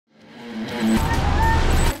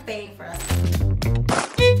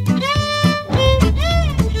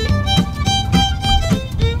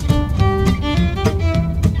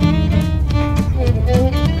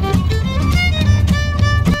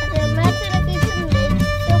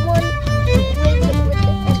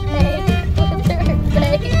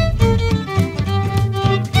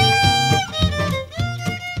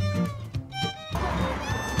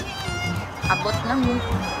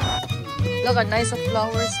ka nice of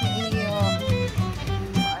flowers ni iyo.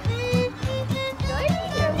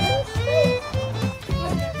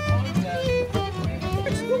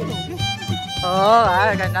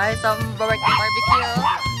 Oh, nice some barbecue.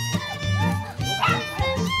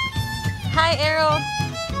 Hi, Arrow.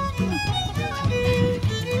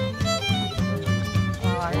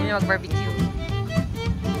 Oh, ini mag-barbecue.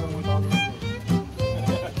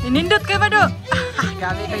 Nindot kayo ba do?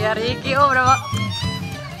 Gabi kaya Ricky, oh, bro.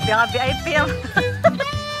 Biya VIP ang.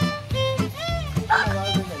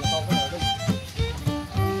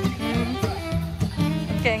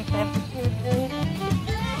 Okay,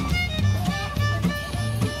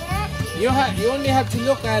 You only have to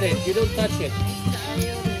look at it. You don't touch it.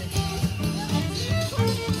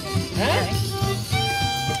 Huh?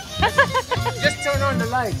 Just turn on the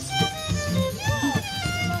lights.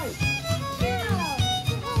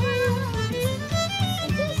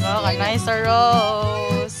 Oh, nice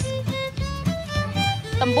rose.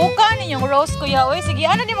 Tambukan ninyong rose, kuya. Uy, sige,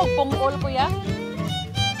 ano ni magpungkol, kuya?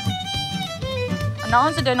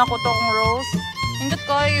 Anaon sa din ako tong rose. Hindot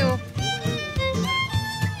kayo.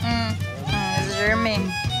 Jeremy.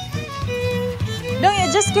 Don't you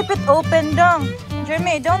just keep it open, dong.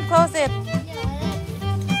 Jeremy, don't close it.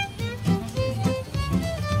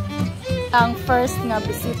 Ang first nga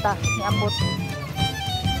bisita ni Abot.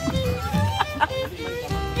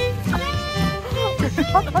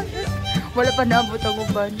 Wala pa naabot ang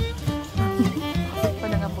uban. Pa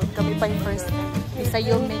nangabot kami pa yung first. Isa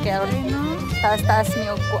yung may Carol. Taas-taas may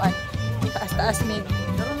ugkuan. Taas-taas may.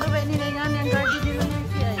 Darong gawin nila nga ang garden nila may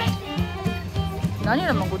siya. Nani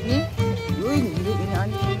naman good ni? Yun, hindi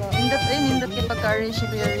inaan nila. Nindot kay pagka-arrange si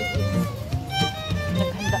Kuya Ricky.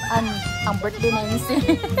 Naghandaan ang birthday na yun si.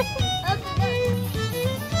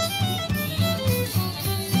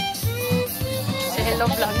 Say hello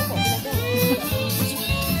vlog.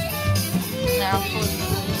 Now food.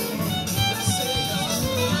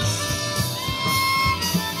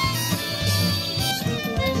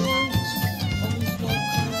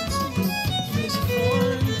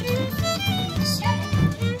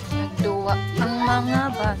 Ang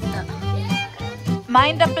mga bata.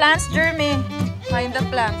 Mind the plants, Jeremy. Mind the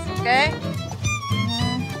plants, okay?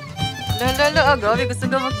 Lalo, oh, grabe.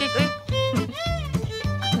 Gusto ko mag-cake.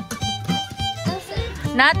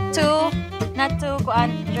 Not to,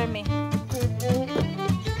 kuan, Jeremy.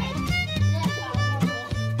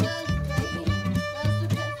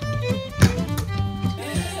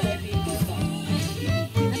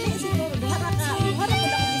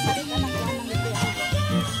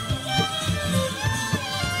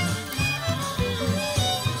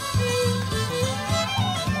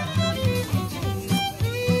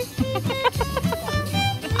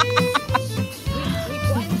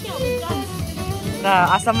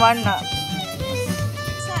 Na, asaman na.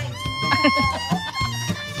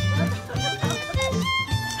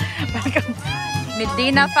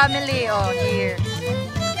 Medina family, oh, here.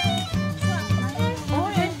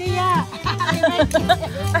 Oh, India.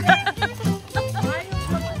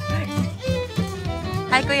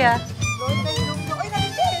 Hi, Kuya.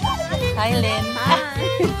 Hi, Lynn. Hi.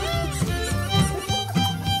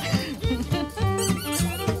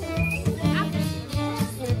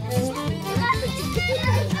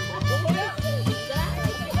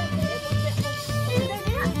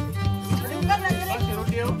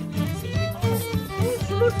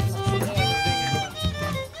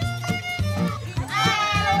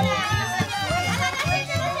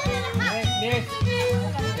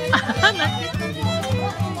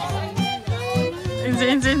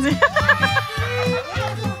 Inzi.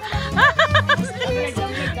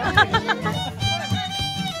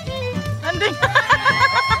 Anding.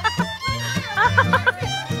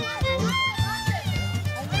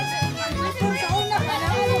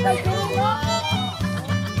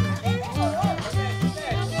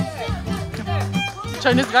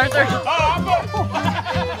 Chinese garter.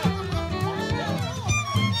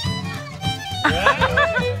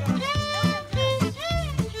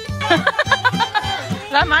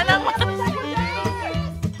 Laman ang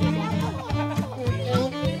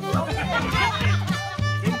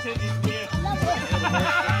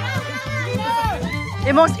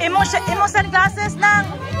Imo sunglasses lang.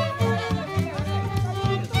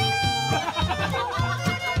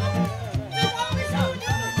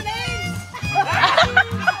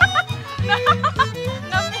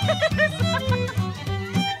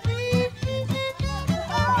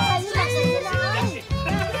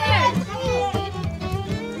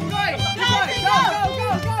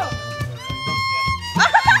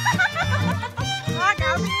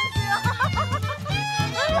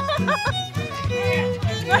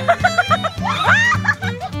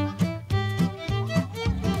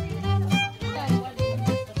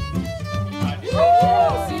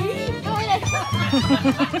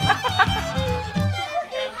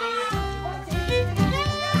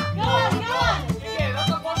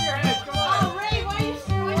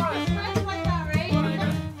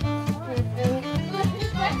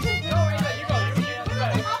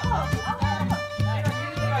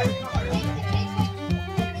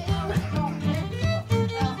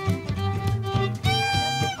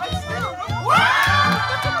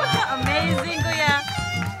 Amazing, kuya.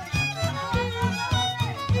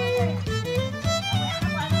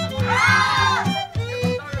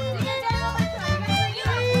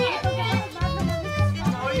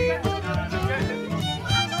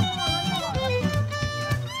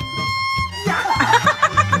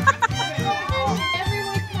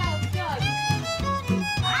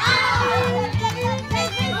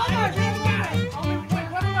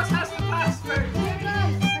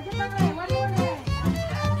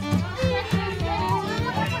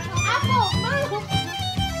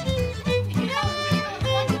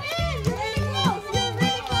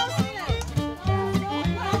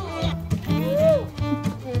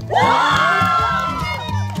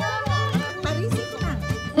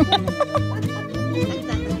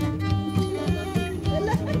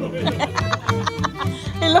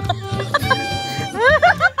 Hello.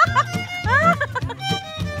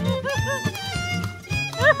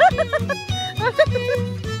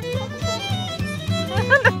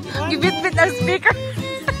 Gibit-bit ang speaker.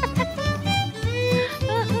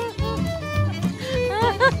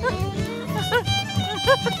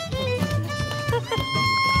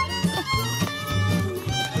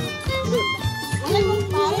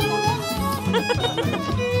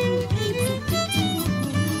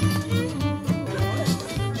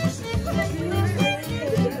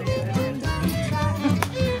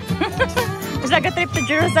 It's like a trip to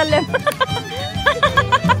Jerusalem.